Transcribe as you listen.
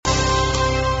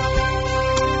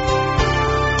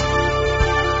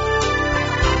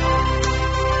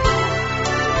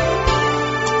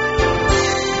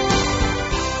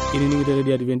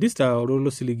Radio Adventista ololo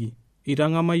siligi.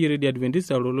 Itangama Radio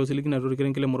Adventista ololo siligi na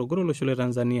rurikenkele Morogoro lo Shule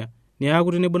Tanzania. Ni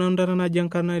haku tene bonandara na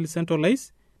jankana ili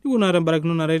centralize. Nikuna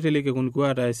rambarakino na reteleke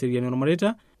kunikuata Eseriani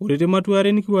olmareita. Urete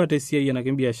matuare nikiwata Esiaai na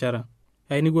biashara.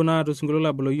 Haini gona to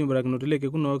singolola bolo yumbarakino teleke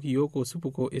kuno kiyoko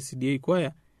supuko Esiaai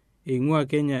kwaya. Ingua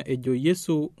Kenya ejo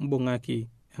Yesu mbongaki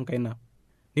ankaina.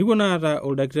 Nikuna ata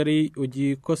oldaktari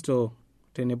oji Costo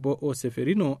tenebo o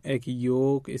Seferino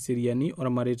ekiyo Eseriani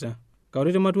olmareita.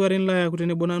 Kaurete matuare nla ya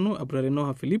kutene bonano aprareno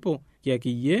ha Filipo kia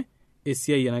kiye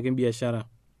Esiaai na biashara.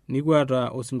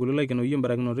 Nikuata o singolola kino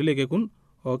yumbarakino teleke kun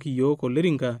o kiyo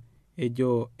koleringa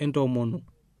ejo entomonu.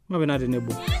 Mabenate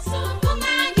nebo.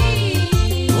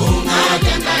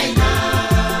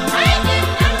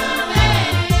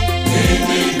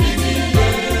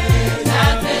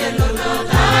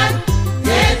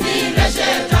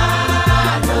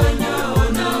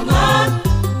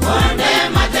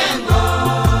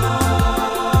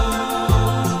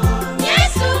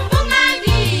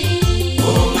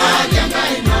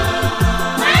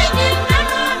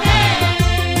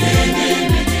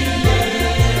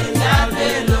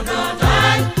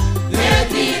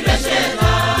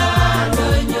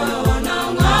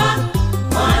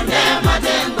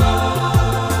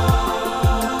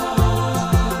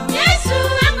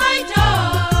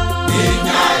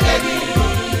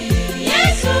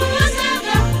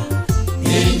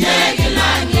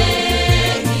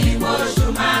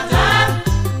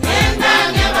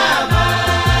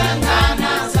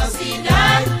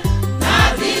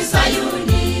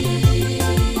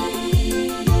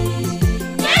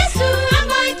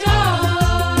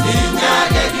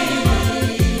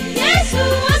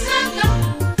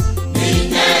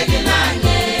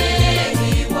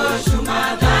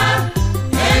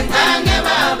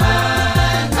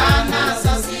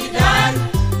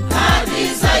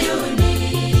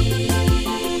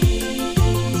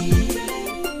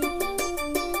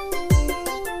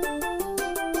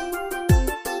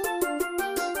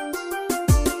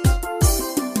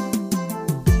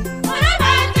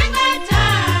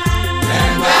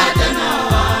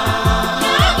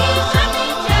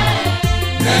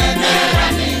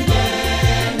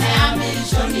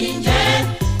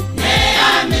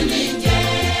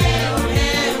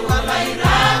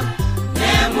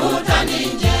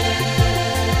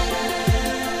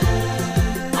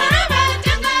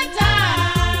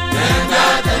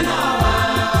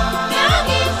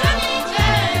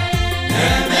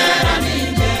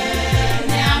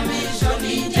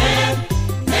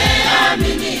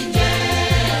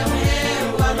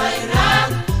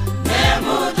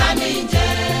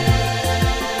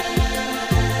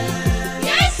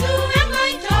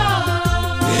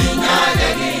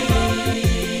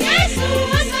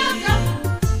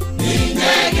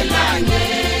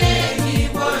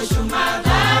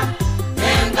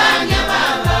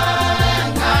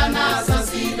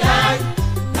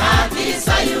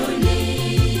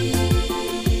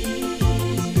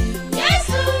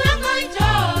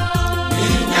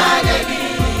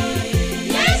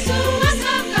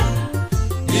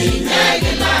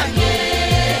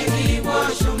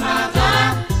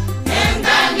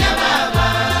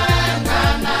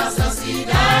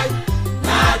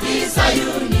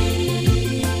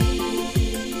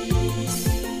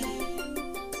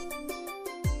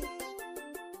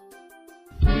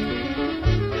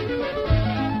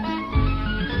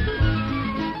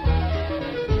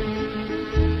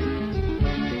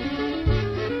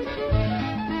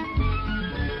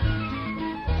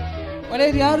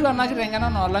 Wale diaru anakitengana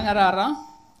na olang'arara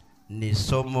ni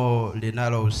somo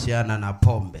linalohusiana na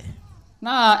pombe.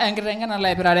 Na enkitengana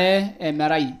laipirare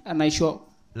emerai Enaisho.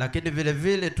 Lakini vile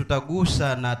vile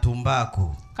tutagusa na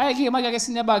tumbaku. Kaya kikimaki ake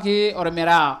sinyabaki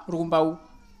oremera Olkumbau.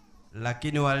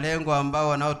 Lakini walengo ambao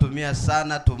wanaotumia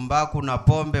sana tumbaku na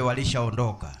pombe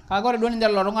walishaondoka. Kagore duani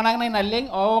ndalo lorongana na inaleng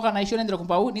o Enaisho nendro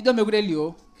Olkumbau nido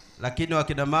megurelio. Lakini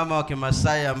wakina mama wa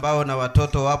Kimasai ambao na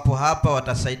watoto wapo hapa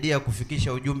watasaidia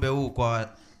kufikisha ujumbe huu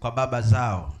kwa baba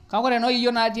zao. Kagore no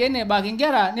iyo na tiene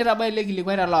bakingera nirabaile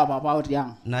kilikwaira la baba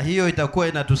otiang. Na hiyo itakuwa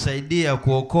inatusaidia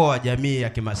kuokoa jamii ya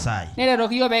Kimasai. Nile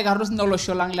kiyo be karusi ndolo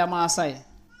sholang la Maasai.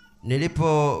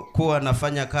 Nilipokuwa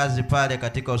nafanya kazi pale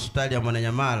katika hospitali ya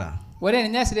Mwananyamala. Wale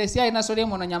ni Esiaai na sole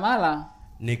Mwananyamala.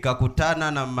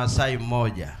 Nikakutana na Masai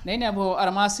mmoja. Nene abo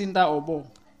armasinda obo.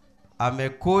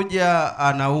 Amekuja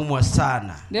anaumwa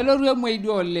sana. Nelo ruwe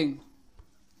mweidwa oleng.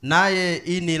 Naye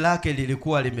ini lake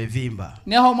lilikuwa limevimba.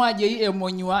 Neho maje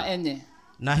emonywa enye.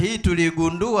 Na hii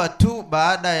tuligundua tu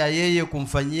baada ya yeye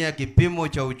kumfanyia kipimo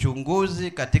cha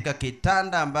uchunguzi katika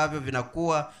kitanda ambavyo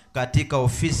vinakuwa katika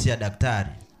ofisi ya daktari.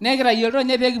 Negira yolto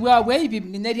nye peki bwa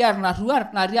weipim nineri arnatuar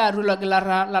nari arulo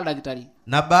gilara la daktari.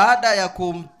 Na baada ya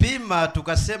kumpima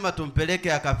tukasema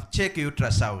tumpeleke akacheki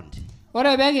ultrasound.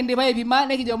 Ore peki ndipa ipima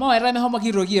nekijo mo erame homo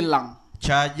kiroki lang.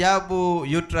 Cha ajabu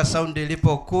ultrasound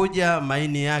ilipokuja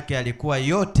maini yake alikuwa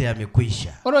yote yamekwisha.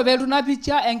 Ore petu na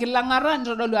picha engilangara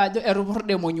nitodolu ajo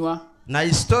erupurde monywa. Na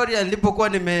historia nilipokuwa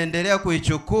nimeendelea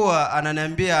kuichukua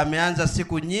ananiambia ameanza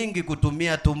siku nyingi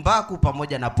kutumia tumbaku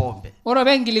pamoja na pombe. Ore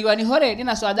pengilikwani hore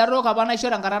nina swadaro kabana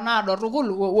ishora ngarana dorukul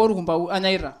Olkumbau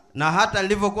anyaira. Na hata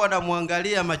nilipokuwa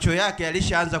namwangalia macho yake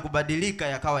alishaanza kubadilika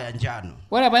yakawa ya njano.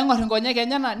 Ore paingor ngonyeke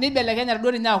kenyana nibelekenya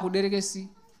doni nya kuderekesi.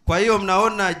 Kwa hiyo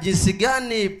mnaona jinsi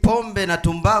gani pombe na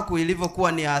tumbaku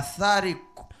ilivyokuwa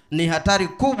ni hatari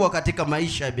kubwa katika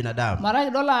maisha ya binadamu. Mara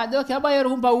dola ajo kaba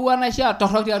Olkumbau anaisha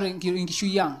torokti aro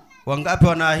inkishuyang. Wangapi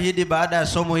wanaahidi baada ya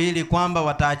somo hili kwamba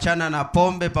wataachana na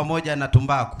pombe pamoja na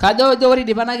tumbaku? Kajo jori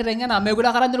dipana kitengena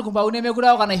mekura karanja Olkumbau ne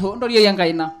mekura kana hiyo ndorio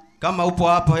yangaina. Kama upo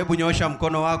hapo hebu nyoosha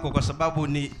mkono wako kwa sababu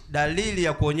ni dalili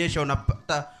ya kuonyesha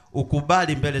unapata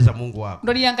ukubali mbele za Mungu wako.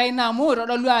 Ndorio yangaina amu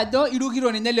dolu ajo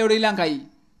irukiro ni leo ilangai.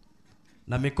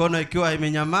 Na mikono ikiwa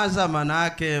imenyamaza maana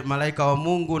yake malaika wa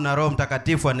Mungu na Roho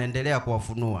Mtakatifu anaendelea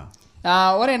kuwafunua.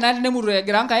 Ore nani nemuru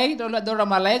grankai dora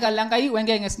malaika langai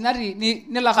wengenge sinari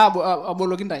ni lakabo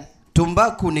abolokindai.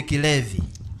 Tumbaku ni kilevi.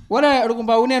 Ore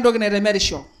Olkumbau ne ndoki na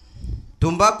Enaisho.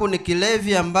 Tumbaku ni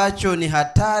kilevi ambacho ni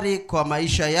hatari kwa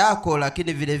maisha yako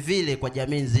lakini vile vile kwa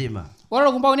jamii nzima. Ore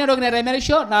Olkumbau ne ndoki na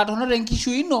Enaisho na tonote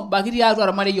nkishu ino bakiri atu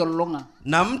aramari yolonga.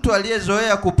 Na mtu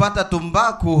aliyezoea kupata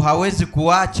tumbaku hawezi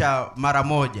kuacha mara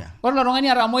moja. Ore lorongani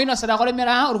aramo ino sada kore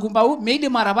mera Olkumbau meidi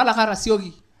mara bala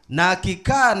karasiogi. Na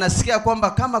akikaa nasikia kwamba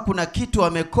kama kuna kitu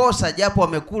amekosa japo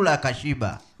amekula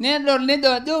akashiba.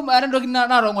 Nedo do marandoki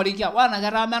na rongorikia wana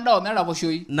garama ndo mera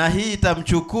boshoi. Na hii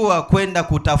itamchukua kwenda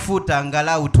kutafuta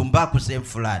angalau tumbaku sehemu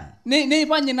fulani. Ni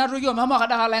panye na rogio mama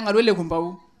kadaka la ngarwele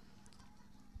Olkumbau.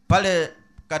 Pale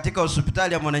katika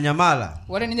hospitali ya Mwananyamala.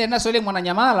 Wale ninje na sole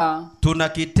Mwananyamala. Tuna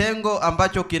kitengo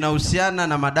ambacho kinahusiana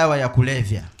na madawa ya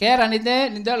kulevya. Kera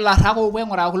ninje la rako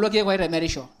ubengora kuloke kwa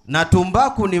Enaisho. Na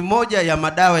tumbaku ni moja ya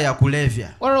madawa ya kulevya.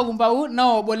 Ore Olkumbau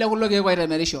nao bole kuloke kwa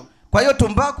Enaisho. Kwa hiyo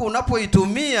tumbaku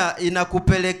unapoitumia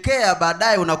inakupelekea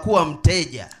baadaye unakuwa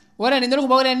mteja. Ore ninje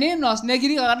Olkumbau nino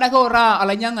snegiri kadaka ora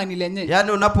alanyanga nilenye.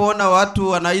 Yaani unapoona watu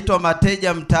wanaitwa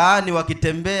mateja mtaani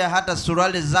wakitembea hata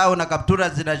suruali zao na kaptura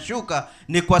zinashuka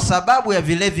ni kwa sababu ya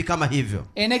vilevi kama hivyo.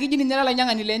 Enekiji ninje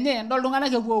alanyanga nilenye ndo lungana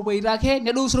ke boirake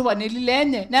nedu suruba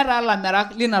nililenye nera la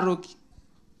merak linaroki.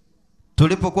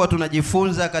 Tulipokuwa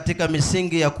tunajifunza katika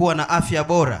misingi ya kuwa na afya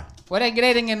bora. Ore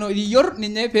grade ngeno yor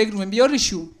ninje pekru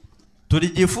mbiorishu.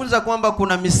 Tulijifunza kwamba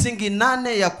kuna misingi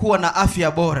 8 ya kuwa na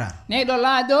afya bora.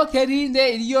 Neidolado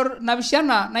kerinde yor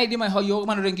nabishana naidima hoyo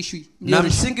manorengishui. Na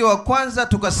msingi wa kwanza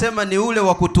tukasema ni ule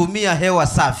wa kutumia hewa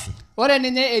safi. Ore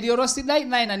ninye erioro sidai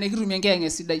naina nekitumia ngenge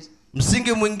sidai.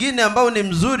 Msingi mwingine ambao ni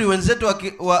mzuri wenzetu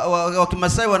wa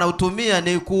Kimasai wanautumia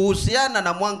ni kuhusiana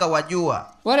na mwanga wa jua.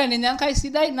 Ore ninye nkai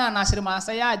sidai na nasirma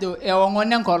sayajo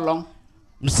ewongone nkolong.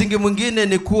 Msingi mwingine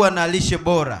ni kuwa na lishe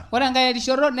bora. Ore ngai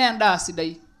lishoro nenda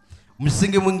sidai.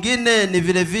 Msingi mwingine ni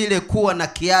vile vile kuwa na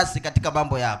kiasi katika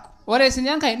mambo yako. Ore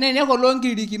sinyankai nene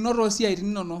kolongiri kinoro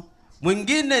siaitinono.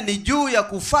 Mwingine ni juu ya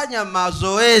kufanya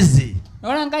mazoezi.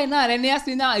 Ore ngai na rene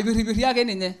asinya ibiribiri yake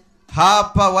ninye.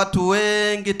 Hapa watu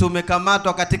wengi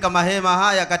tumekamatwa katika mahema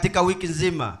haya katika wiki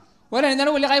nzima. Ore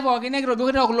ninye kule kai boki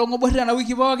nekirobikira kulongo bora na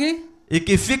wiki boki.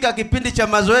 Ikifika kipindi cha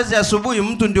mazoezi asubuhi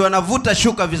mtu ndio anavuta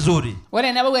shuka vizuri.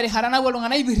 Ore nabo gari harana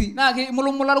wolongana ibiri na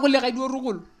mulumular kule kai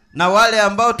durukul. Na wale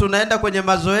ambao tunaenda kwenye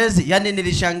mazoezi, yani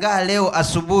nilishangaa leo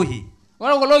asubuhi.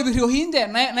 Wala kolo ibiri ohinde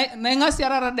na ngasi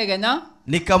arara degenya.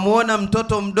 Nikamuona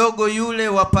mtoto mdogo yule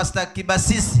wa Pastor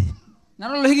Kibasisi.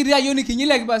 Nalo higiria yoni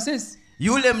kinyile Kibasisi.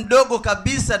 Yule mdogo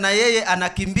kabisa na yeye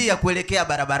anakimbia kuelekea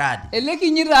barabarani. Ele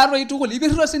kinyira aro itukul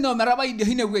ibiri sino meraba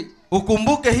idehine wei.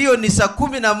 Ukumbuke hiyo ni saa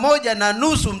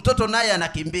 11:30 mtoto naye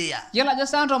anakimbia. Yela jo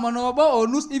santo monobo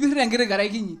onus ibiri ngire garai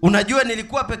kinyi. Unajua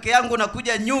nilikuwa peke yangu na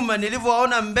kuja nyuma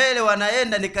nilivyowaona mbele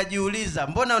wanaenda nikajiuliza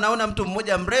mbona unaona mtu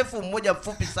mmoja mrefu mmoja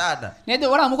mfupi sana. Nede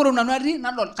wala mukuru nanwari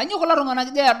nadol. Kanyo kola rongana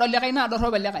kija dol yakaina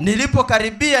doro bel yakai.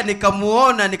 Nilipokaribia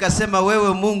nikamuona nikasema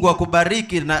wewe Mungu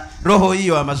akubariki na roho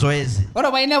hiyo ya mazoezi.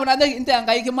 Ora baina unadha inte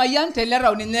angai kimayan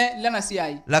telera uninne lena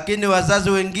siai. Lakini wazazi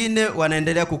wengine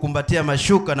wanaendelea kukumbatia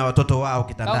mashuka na watoto wao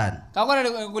kitandani. Kakore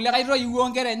kule kairo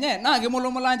yuongere nye na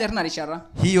kimulumula njer na rishara.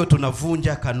 Hiyo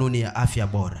tunavunja kanuni ya afya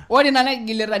bora. Ori nane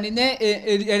gilera nine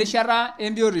rishara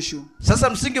embiorishu. Sasa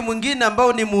msingi mwingine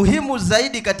ambao ni muhimu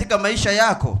zaidi katika maisha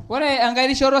yako. Ore angai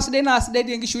rishoro sidai na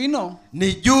sidai ngishu ino.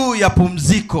 Ni juu ya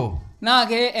pumziko. Na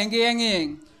ke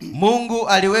engeng. Mungu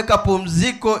aliweka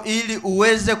pumziko ili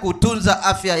uweze kutunza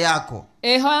afya yako.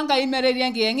 Hanga imereri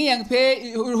yangi yang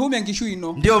pe hume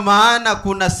ngishuino. Ndio maana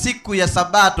kuna siku ya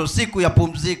Sabato, siku ya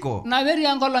pumziko. Na veri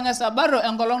angolong ya Sabato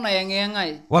angolong na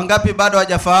yangi. Wangapi bado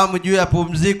hawajafahamu juu ya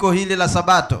pumziko hili la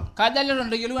Sabato? Kadali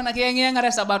ndo yuluwa na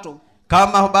yangi Sabato.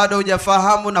 Kama bado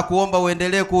hujafahamu, na kuomba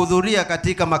uendelee kuhudhuria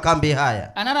katika makambi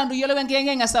haya. Anara ndo yuluwa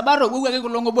yangi Sabato bugu ke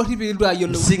kulongo boti bilwa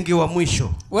yulu. Msingi wa mwisho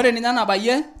Wore ni nana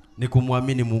baye ni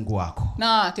kumwamini Mungu wako.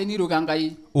 Na teniru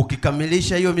gangai.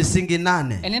 Ukikamilisha hiyo misingi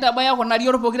 8, enenda baya ko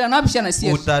narioro pokira napisha na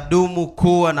siyesu, utadumu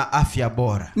kuwa na afya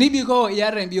bora. Nibiko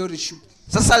yare mbiorishu.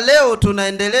 Sasa leo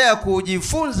tunaendelea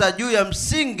kujifunza juu ya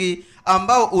msingi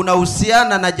ambao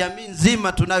unahusiana na jamii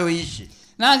nzima tunayoishi.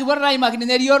 Na kibora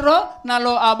imakinerioro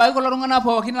nalo abai ko lorungana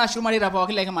pokina na shumarira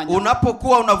pokile kemanya.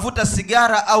 Unapokuwa unavuta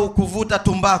sigara au kuvuta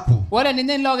tumbaku, wale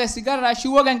nini loge sigara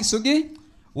shuoga ngisugi,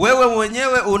 wewe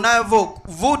mwenyewe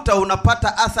unavovuta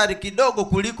unapata athari kidogo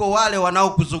kuliko wale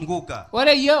wanaokuzunguka.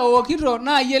 Wale yo okiro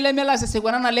na yelemela sese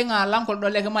kwana na lenga lanko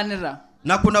dole kemanira.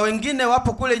 Na kuna wengine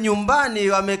wapo kule nyumbani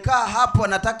wamekaa hapo,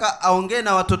 anataka aongee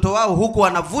na watoto wao huku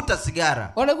wanavuta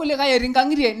sigara. Wale kule kaya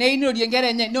ringangirie ne ino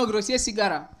diengere nye no grosie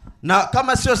sigara. Na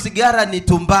kama sio sigara ni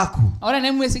tumbaku. Wale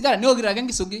nemwe sigara no gira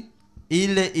ngisugi.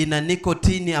 Ile ina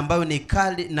nikotini ambayo ni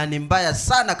kali na ni mbaya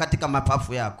sana katika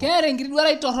mapafu yako. Kere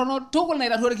ngidwara itorono tokol na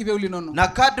iratore kibeuli nono. Na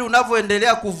kadri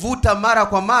unavyoendelea kuvuta mara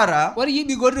kwa mara, wale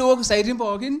yibi godre woku sairimba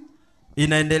wakin,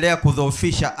 inaendelea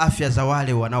kudhoofisha afya za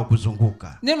wale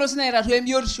wanaokuzunguka. Nelo sina iratwe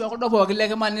mbiorishwa kodopo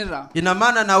wakileke manira. Ina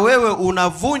maana na wewe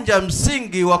unavunja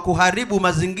msingi wa kuharibu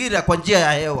mazingira kwa njia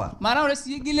ya hewa. Mara ule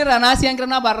sigilira nasi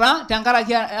yangrana barra tankara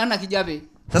kia ana kijabe.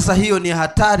 Sasa hiyo ni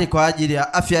hatari kwa ajili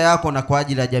ya afya yako na kwa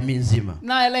ajili ya jamii nzima.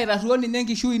 Na ela iratuoni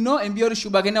nengi shuino embiorishu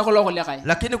bagene koloko lekai.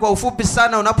 Lakini kwa ufupi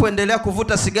sana, unapoendelea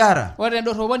kuvuta sigara, wale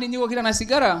ndo roboni nyiko kila na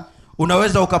sigara,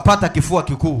 unaweza ukapata kifua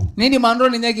kikuu. Nini mandro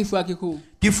ni nyeki kifua kikuu?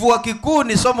 Kifua kikuu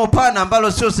ni somo pana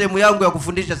ambalo sio sehemu yangu ya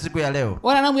kufundisha siku ya leo.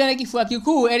 Wala namu yana kifua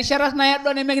kikuu elishara na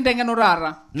yado ne mengitengeno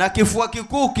rara. Na kifua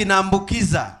kikuu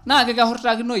kinaambukiza. Na kika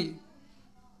horta kinoi.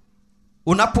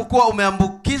 Unapokuwa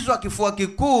umeambukizwa kifua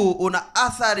kikuu, una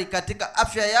athari katika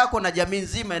afya yako na jamii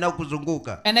nzima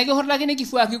inayokuzunguka. Eneke horta kini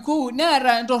kifua kikuu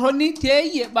nera ntoroni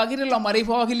teye bagire lo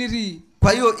marifa wakiliri.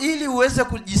 Kwa hiyo ili uweze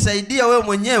kujisaidia wewe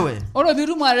mwenyewe, oro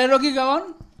vitu marero kikaon,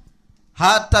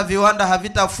 hata viwanda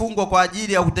havitafungwa kwa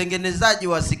ajili ya utengenezaji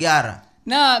wa sigara.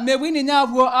 Na mebwini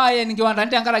nyabwo aye nikiwanda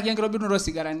ntankara kiengero binuro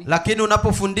sigarani. Lakini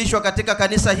unapofundishwa katika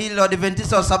kanisa hili la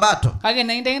Adventista wa Sabato, kage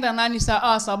nainda nani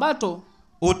saa Sabato,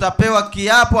 utapewa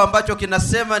kiapo ambacho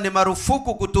kinasema ni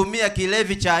marufuku kutumia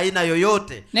kilevi cha aina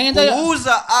yoyote,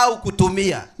 kuuza au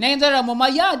kutumia. Nenda mama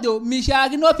yado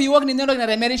mishagi no piwok ni neno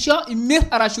kinaremerisho imir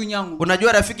arashunyangu.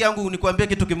 Unajua rafiki yangu, nikwambie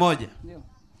kitu kimoja.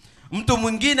 Mtu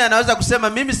mwingine anaweza kusema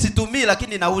mimi situmii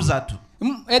lakini nauza tu.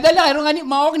 Edela irungani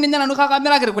maok ni nena nuka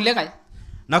kamera kirekulekai.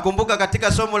 Nakumbuka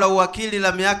katika somo la uwakili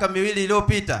la miaka 2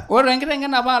 iliyopita,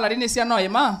 orengena bala rini sia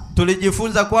noema,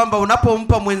 tulijifunza kwamba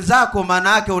unapompa mwenzako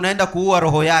maana yake unaenda kuua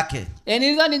roho yake.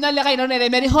 Eniza ni nale kai none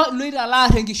remeri ho luira la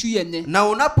rengishu yenne. Na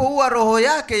unapoua roho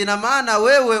yake ina maana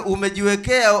wewe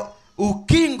umejiwekea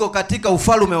ukingo katika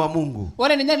ufalme wa Mungu.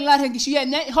 Wale ni nani la rengishu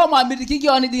yenne ho maamiriki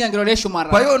oni dingangiroresho mara.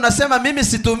 Kwa hiyo unasema mimi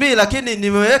situmii lakini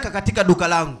nimeweka katika duka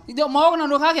langu. Ndio maok na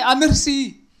nukake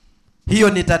amirsi. Hiyo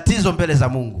ni tatizo mbele za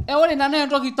Mungu. Wale na nene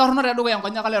ndoki torno redo yangu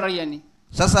nyakale rayani.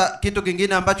 Sasa kitu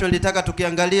kingine ambacho nilitaka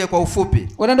tukiangalie kwa ufupi.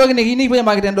 Wale ndoki ni kini ipoja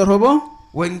magitendo robo.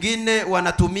 Wengine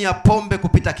wanatumia pombe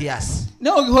kupita kiasi.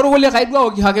 Ne ogihoro wale kaidwa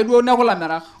ogihakedwa na kula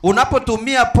mera.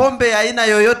 Unapotumia pombe ya aina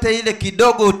yoyote ile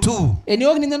kidogo tu,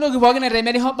 eniogi ni ndoki bogene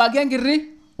remeri ho bagengiri,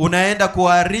 unaenda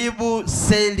kuharibu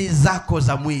seli zako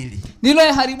za mwili. Nilo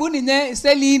ya haribuni nye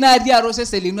seli ina diarose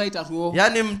seli ino itatuo.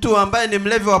 Yani mtu ambaye ni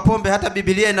mlevi wa pombe, hata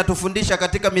Biblia inatufundisha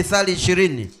katika Mithali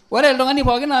 20. Wale ndongani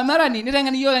pogena mera ni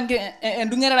nirengani yo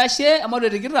endungera rashe amado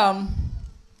digiram.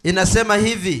 Inasema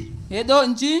hivi, edo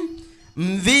nchi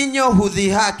mvinyo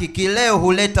hudhihaki, kileo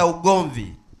huleta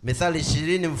ugomvi. Mithali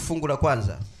 20 mfungu la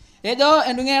kwanza. Edo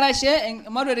endungera rashe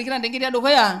amado digira ndengiria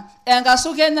dokoya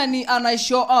engasuke nani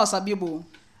Enaisho sabibu.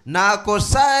 Na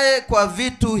akosae kwa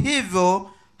vitu hivyo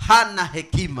hana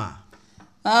hekima.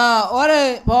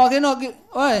 Ore pogeno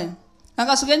oe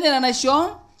engasuke nani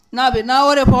Enaisho nabe na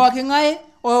ore pogingai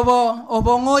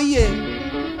obo ngoye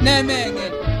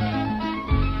nemenge.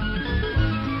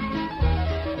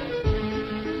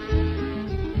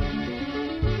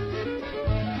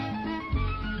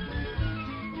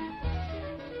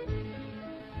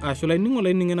 Shule ningo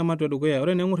la ningena matu adukoya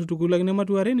ore nengo tukula ngene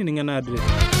matu are ni ningena adre.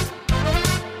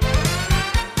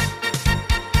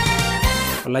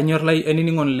 Olanyor lai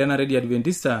eniningon lena Radio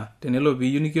Adventista tenelo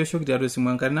piyieu nikioshoki tiatua esimu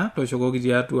enkarna toshokoki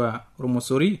tiatua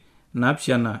ormosori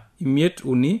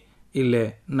 753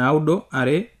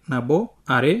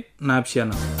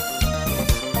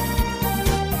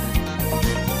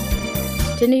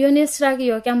 Teniyieu nisiraki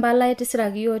yiok empalai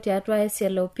tisiraki yiok tiatua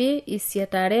SLOP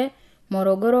 8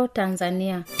 Morogoro,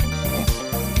 Tanzania.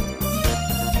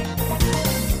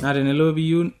 Na tenelo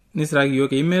piyieu nisiraki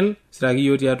yiok email, siraki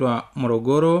yiok tiatua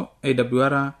Morogoro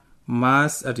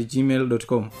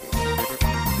awr@gmail.com.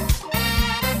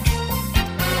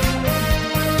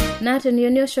 Na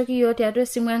teniyieu nioshoki yiok tiatua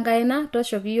esimu enkaina,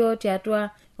 toshoki yiok tiatua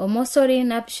ormosori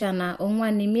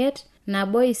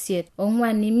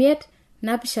 745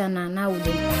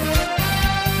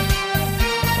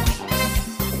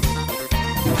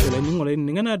 Shule ningole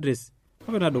ningana address.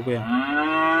 Apa na dokuya.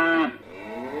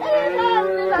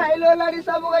 Ilo la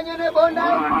risabuka nyene bonda.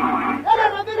 Era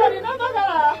rabira ni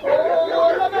nambagala.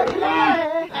 Oh, la makila.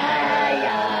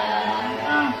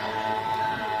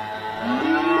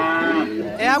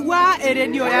 Ewa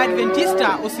radio ya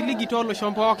Adventista osiligi tolo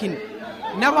shompookin.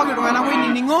 Napoki tungana ko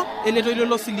iningo eleto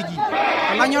ilo siligi.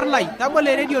 Olanyor lai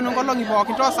tabole radio nongolongi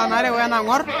pookin to sanare wena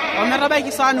ngor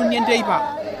ometabaiki sanu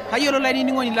nienteipa. Kayiolo lai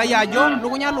niningoni lai ajo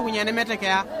lukunya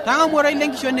nemetekea. Tanga moro ile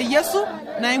nkishone Yesu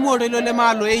na ingoro ilo le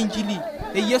malo e injili.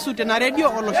 E Yesu tena radio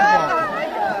oloshipo.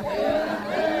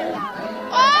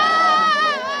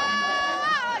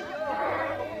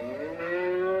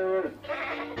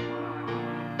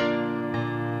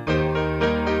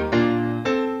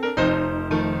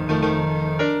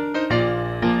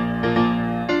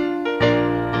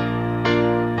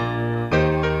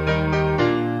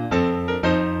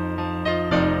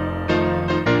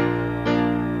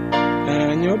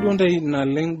 Nyodonde na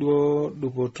leng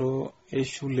dupoto e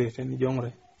shule teni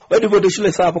jongre. Wadi bodo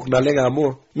shule sapok na lenga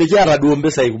mo mikiara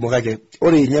duombe sai kumokake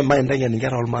ore nye maendenge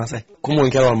ngera olmasai kumo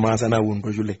ngera olmasai na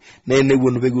wundo shule ne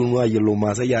wonu begunu ayelo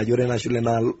masai ya jore na shule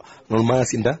na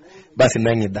olmasinda basi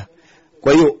nangida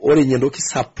kwa hiyo ore nye ndoki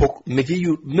sapok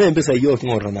mikiyu membe sai yo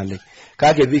ngora na le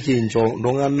kake biki njo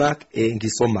ndonganak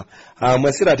ngisoma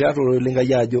masira teatro lenga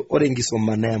yajo ore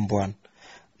ngisoma na mbwan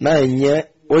na nye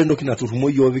ore ndoki naturumo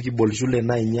yo biki bol shule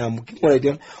na nyamu kingora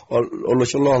ide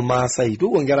olosholo olmasai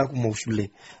tu ngera kumo shule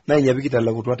na nyabi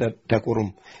kitala kutwa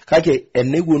takurum kake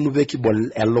enegonu beki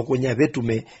bol elokonya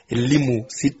betume elimu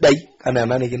sidai kana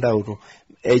nani kindauto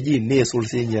eji ne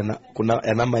sulsinyana kuna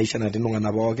ena maisha na tinunga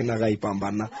na bawo kina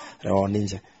gaipambana rawo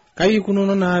ninja kai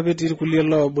kunono na betir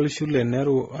kulielo bol shule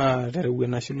neru tarewe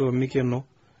na shule mikeno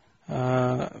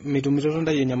mitumito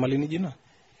nda yenya malini jina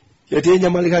yete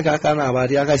nyamali kaka kana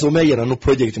abari akaisomea yana no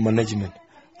project management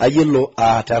ayelo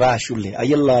atara shule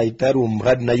ayela itaru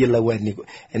mradi na yela wani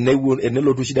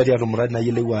enelo tushida ya mradi na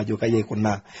yele wajo kaye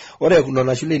kuna ore kuna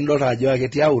na shule ndo rajo yake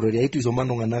tia urori aitu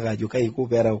isomano ngana gajo kai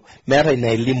kupera mera ina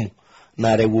elimu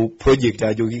na rewo project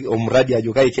ajo mradi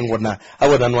ajo kai kingona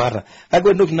awona nwara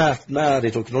kagwe ndo na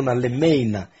reto kinona le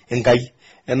maina engai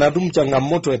enadum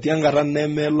changamoto etiangara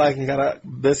neme la ngara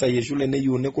besa ye shule ne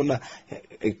yune kuna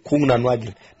kungna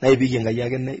nwagil na ibige ngai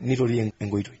yake nitori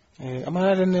engoito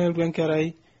amara ne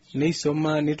lwenkerai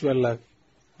neisoma nitwala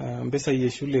mbesa ye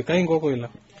shule kai ngoko ila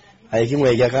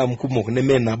aikingwe yaka mkumok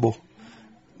nemenabo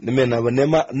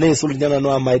nema nesulu nyana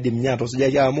no amaidi mnyato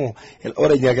sija amo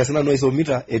ore nyaka sina no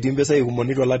isomita edimbesa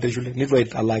ikumonitwa late shule nitwa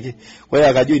italaki kwa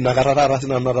hiyo akajo inakatatara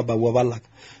sina nara babu balaka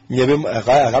nyebe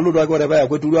akaludo akore baya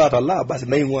kwetu atala basi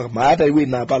naingwa maata iwe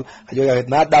na pala ajo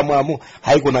na damu amo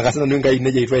haikuna kasina ninga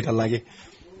ineje itwa italaki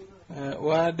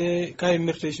wade kai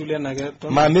mirte shule na ke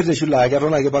ma mirte shule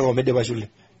agatona ke bango mede ba shule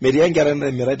meri angara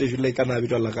na mirate shule kana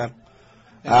bitwa lakar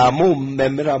amu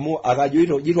memera mu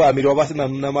akajo jiro amiro basi na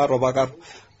maro bakaro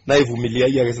na ivumilia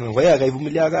yake sana kwa hiyo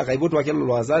akaivumilia akaibotu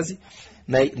akelo wazazi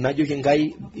na najo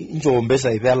ngai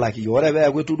njombesa ipela kiyore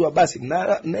baya kwetu basi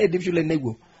na edipshule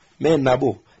nego me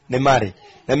nabo ne mare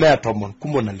ne me atomon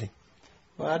kumonale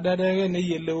wadadege ne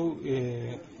yelo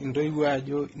ndoiwa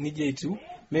ajo nijetu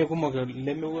me kumoke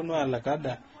leme wono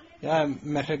alakada ya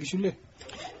merhekishule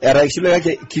era kishule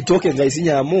yake kitoke ngai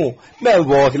sinyamo me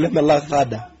bo leme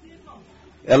lakada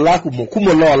elaku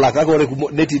kumo lo la ka gore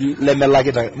kumo neti lemela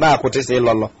kita ma kotese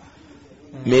lolo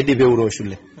medi be uro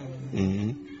shule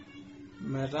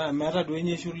mera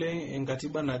duenye shule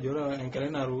engatiba na jora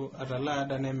enkelena ru atala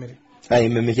ada nemere ai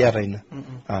memeki araina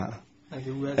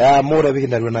more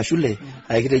bikinda na shule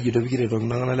aikite jito bikire to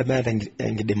ngana le meta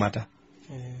ngidimata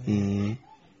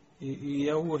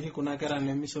ya huo hiko kera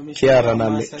nemisomi kiara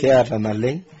na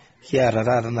le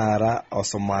kiara na ara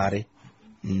osomare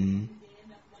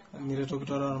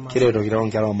Kireto kitoro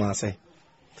ngero masai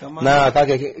na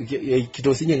kake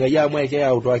kitosinye ngai amwe ke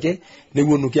auto ake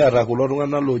newonu kiata kulo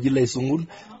tung'anak loji laisungul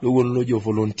lowonu lojo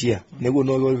volunteer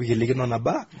newonu okilikino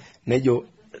naba nejo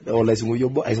olaisungu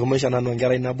yobo aisomesha nanu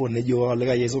ngerai nabo nejo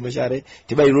olikae aisomeshare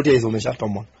tiba iroti aisomesha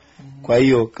tomon. Kwa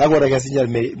hiyo kagora kasinya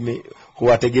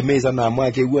huwategemei sana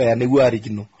amwa kewa ya newa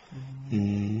arikino.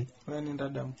 Wewe ni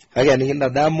ndadamu. Haki ni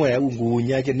ndadamu ya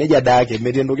ungunya yake neja dake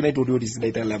metendo kina itodi odi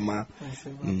sidaita lama.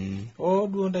 Oh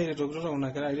duonda ile tokitoka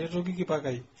unakala ile tokiki paka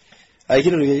hii.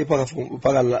 Aikino ile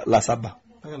paka la 7.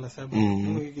 Paka la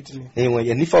 7.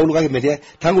 Kitini. Ni faulu kake metia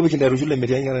tangu bikinda rushule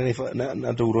metia ngana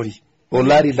na torori.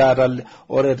 Olari data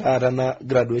ore data na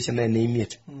graduation na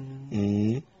imiet.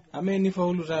 Ame ni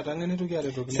faulu data ngani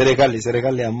tukiale tokile.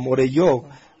 Serikali amore yo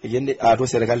yende ato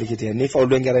serikali kitia ni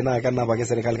faulu ngare na kana bake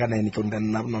serikali kana ni konda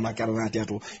na kana ati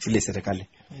ato shule serikali.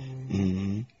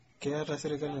 Kiata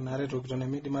serikali na reto kitone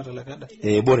midi mata la kada.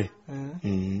 Bore.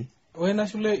 Wewe na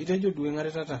shule itejo duwe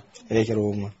ngare tata.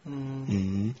 Kero ngwa.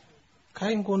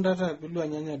 Kai nkonda ta bilu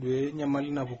anyanya duwe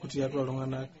nyamali na bukuti atu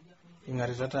alongana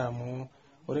ngare tata amu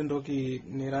ore ndoki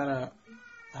nirara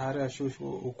hare ashushu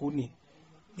ukuni.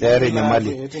 Yare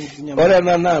nyamali.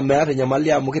 Ore na meare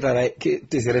nyamali amukitara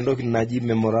tisere ndoki naji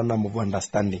memorandum of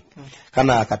understanding.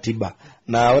 Kana katiba.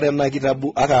 Na ore na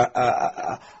kitabu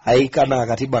aika na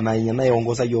katiba na nyana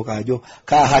yongoza yokajo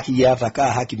ka haki yata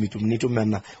ka haki mitumnitu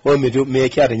mena. Ore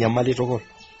mekiare nyamali toko.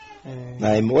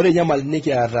 Na ore nyamali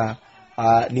nikiara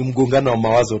ni mgongano wa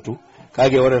mawazo tu.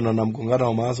 Kage ore na mgongano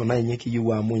wa mawazo na nyeki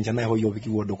yuwa munja na hoyo biki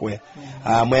wodokoya.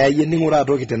 Mwa yeni ngura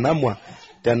to kitenamwa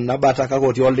tena bataka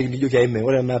koti oldi ndijo kyaime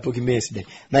ore na to kimeside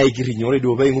na ikirinyo ore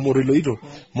do bayi ngumuri loito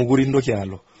muguri ndo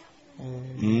kyalo.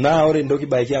 Na ore ndo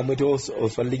kibaiki amwete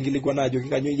oswalingili kwa najo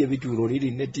kikanyoye bituro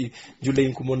riri neti jule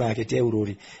inkumona akete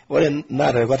urori. Ore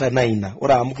na rekota naina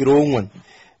ora amukiro ongwan.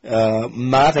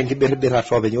 Maata ngiberbera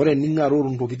tobe ore ningaruru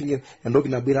ndo kitinge ndo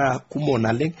kinabira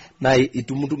kumona leng na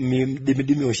itumutu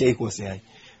dimidimi oshai kose ai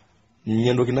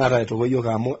nyendo kinara to yo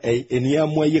kamo eni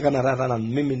amwa yi kana rata na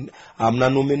mimi amna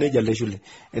no manager le shule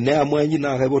ene amwa yi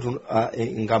na kaiboto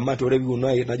ngamati ore bi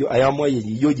uno najo ayamwa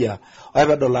yi yoja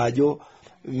aiba dolajo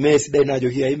mes dai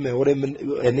najo ki aime ore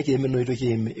ene ki emeno ito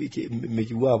ki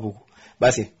mekiwa buku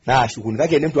basi na shukuni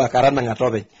kake ni mtu akarana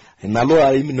ngatobe nalo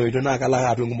aimi no ito na kala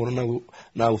atu ngumoro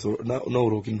na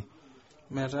urokino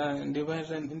meta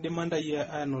ndimanda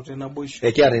ya ano tena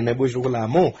boisho kiara na boisho kula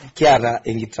mo kiara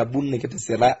engitabune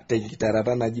kitesera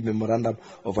tengitarata na ji memorandum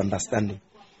of understanding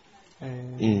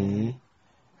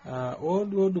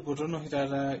odu potono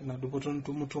hitara na dupoton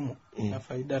tumutumu na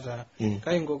faida ta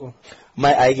kai ngoko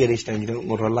mai aigerishta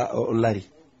ngorola olari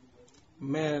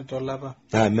me tolaba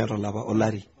me tolaba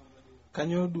olari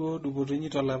kanyo dupotonyi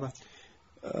tolaba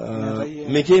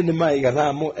mekeni mai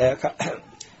kana mo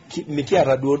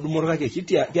mikiara duodu morga ke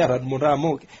kiara dumora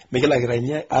mo mikila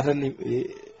kiranya ata ni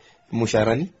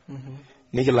musharani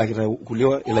nikila kira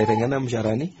kuliwa ila itengana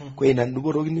musharani kwa ina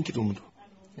duboro ni kitumuto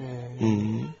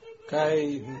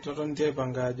kai mtoto ntie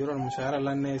panga joro mushahara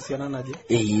lane siana naje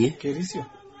kerisio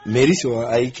merisio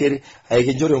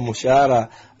aikenjoro mushahara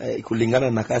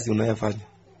kulingana na kazi unayofanya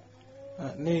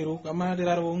neru kama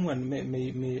diraro umwan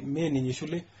me ni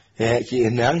shule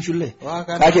na shule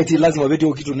kake ti lazima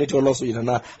beti kitu neti oloso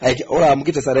ina ora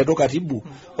amkite sare to katibu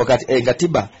wakati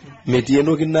ngatiba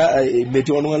metiendo kina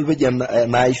meti onu albeja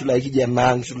na shule ikije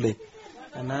na shule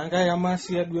ananga kama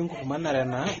si adwe ngumanara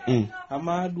na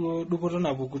ama dupoto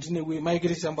na bukutine we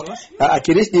maikirisi ambolas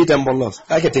kirisi di tambolos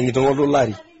kake tengito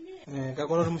dolari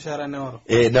kakolo mshahara ne oro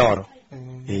ne oro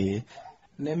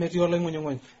ne meti ole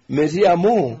ngonyongonyo meti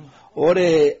amu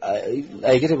ore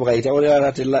aikete bakaita ore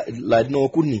arate la no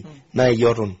kuni na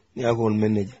yoton yako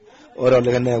manager ore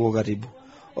ole kana yako katibu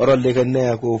ore ole kana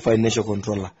yako financial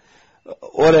controller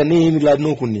ore ni la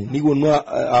no kuni ni gonwa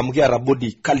amkia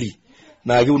rabodi kali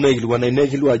na kiuna ilikuwa na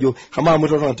inekilwa jo kama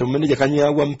mtoto na manager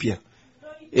kanya wa mpya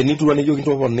eni tu wani jo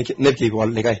kinto nepke kwa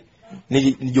lekai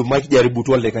ni jo maki jaribu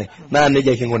tu lekai na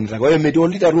neja kingonita kwa hiyo medio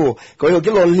litaro kwa hiyo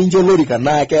kilo linjo lorika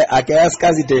na ake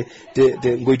askazi te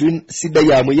ngoitun sida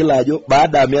ya mwilajo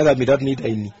baada ya miaka mitatu ni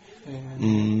taini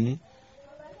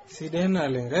sidena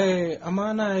lenga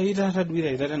amana ita hata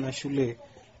duira ita na shule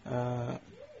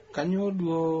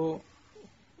kanyodo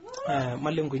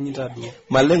malengo nyita du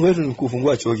malengo yetu ni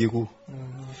kufungua chuo kikuu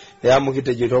ya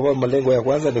mkiteje toba malengo ya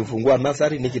kwanza ni kufungua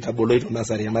nasari ni kitabu letu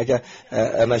nasari anaka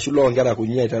na shule ongera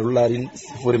kunyia itarulari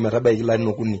 0 maraba ilani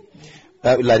nokuni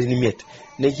ilani miet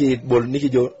niki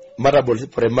jo marable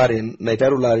primary na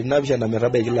itarulari nabisha na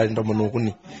maraba ilani ndomo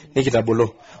nokuni ni kitabu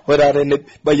lo ora ne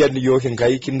bayani yo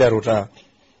kingai kindarota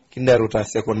kinderu ta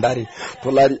secondary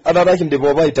tolari adara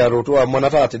kindipo baitaru to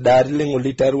amonata ati dari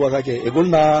lengoli taruwa kake egol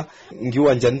na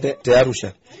ngiwanja te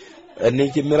Arusha ni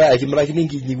kimira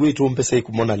kiningi nyigwe to mpesa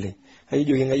ikumonale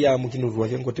hayijo kenga ya mukinurwa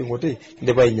kengote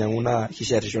kindepa inyanguna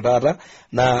kisharisho data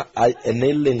na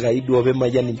enele ngaido be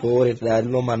majani jore dari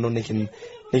no manone kin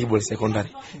nikibol secondary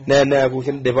na ku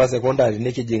kindepa secondary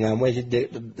nikijinga mo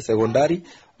secondary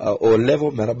o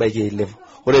level meraba ke level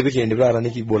ore bike ndibara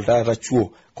nikibol data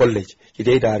chuo college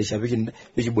kitaita arisha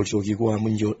bikibol shoki kwa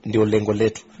munjo ndio lengo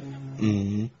letu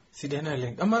sidena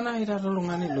lengo amana ita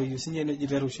tolongani lo yusinye ne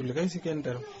jiteru shule kai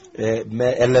sikentero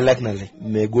me elelek nale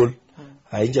me gol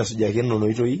ainja sujake nono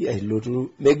itoi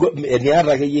ailotu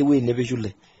niata ke yewe ne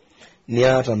bishule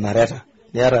niata nareta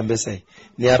niata mbesai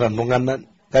niata ndongana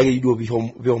kake ido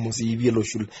bihomo si bielo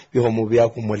shule bihomo bya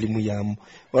ku mwalimu yamu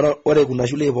ore kuna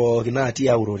shule bo kinati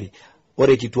ya urori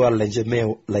ore kitwala nje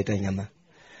meo laitangana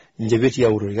nje beti ya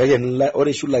urori kake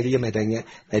ore shule kake naitanga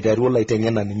naitaruo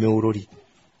laitangana ni meurori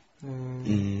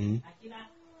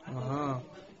aha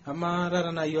ama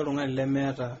rara na yoro ngani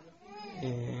lemeta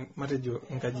matejo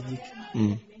nkajijiki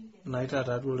na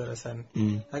itata dole rasani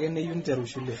kake ne yunteru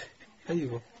shule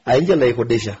ayiko ainja la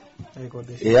ikodesha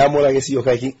amora ke siyo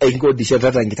kaki ingodisha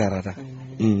tata ngitarata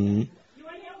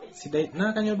sidai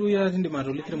na kanyodu ya ndi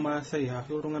matolikire masai ha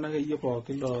yorungana ke yepo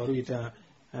kilo ruita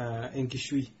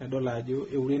enkishui dola ajo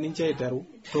eureni nchaitaru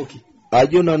toki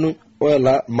ajo nanu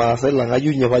wala masai la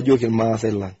ngayu nyabajo ke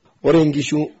masai la ore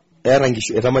ngishu era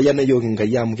ngishu etamayana yo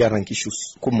ngayam ke arankishu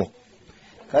kumo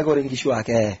kake ore ngishu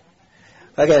ake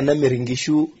na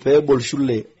miringishu pebol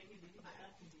shule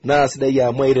na sidai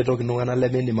ya mwaire toki nungana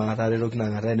lemeni magatare toki na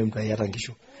ngatane mtu ayata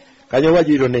ngishu kanyo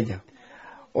waji iro neja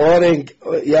ore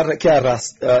yara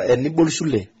kiaras enibol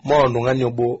shule mo nungani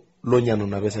obo lonyano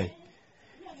na besai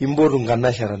imboru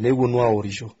ngana shara negunu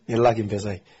aorisho nilaki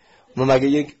mbesai nona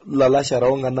ke la shara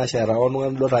ongana shara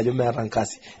onungan lo rajo me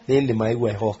atankasi nindi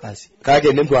maiwe ho kasi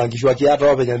kage nemtu angishu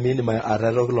akiata obenya mini ma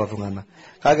araro kilo tungana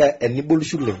kage enibol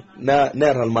shule na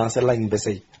neral masela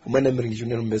ngbesai umene miringishu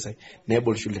ne mbesai ne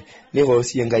bol shule ne ho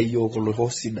sienga iyo ko ho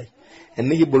sidai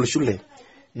enigi bol shule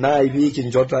na ibi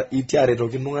kinjota itiare to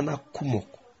kinungana kumok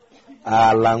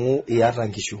alangu iata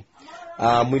ngishu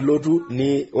mwilotu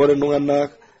ni ore nungana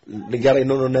ligara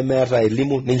inono ne meta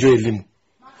elimu ninjo elimu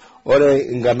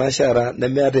ore nganashara ne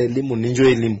meta elimu ninjo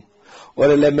elimu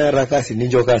ore le mera kasi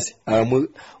ninjo kasi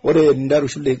ore ndaru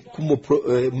shule kumo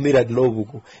mirad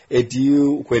lobuku eti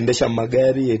kuendesha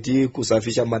magari eti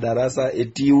kusafisha madarasa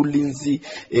eti ulinzi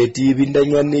eti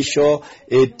bindanyanisho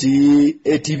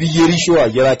eti biyerisho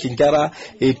agera kinkara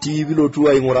eti bilotu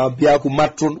aingora bya ku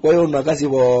matron koyo nakasi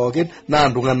boken na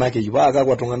ndungana ke yibaga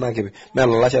kwa tungana ke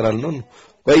mela lashara nono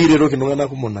kwa ire ro kinungana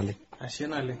kumonale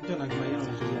ashenale ndona kimayano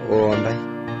o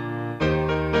ndai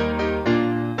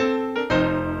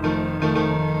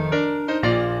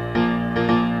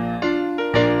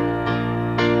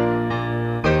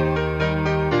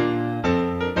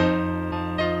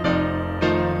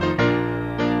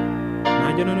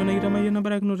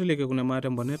barak note leke kuna mata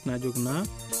mbonet na jogna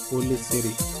ole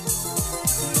seri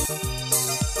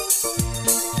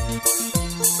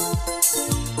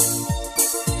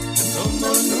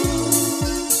Tomonu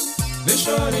the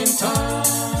shining time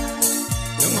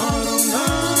Yamaruna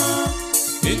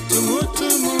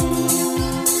itumutumu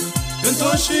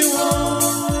Entoshiwa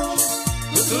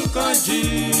Utukaji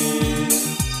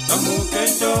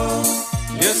Amukendo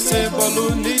Yese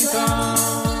bolunika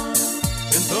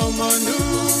Tomonu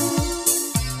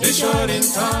the shining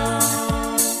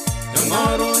time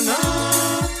Yamaruna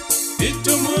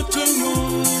itumutumu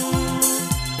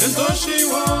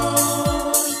Entoshiwa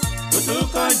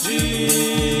Utukaji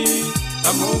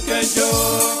Amukejo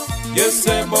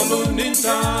Yese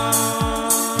bolunika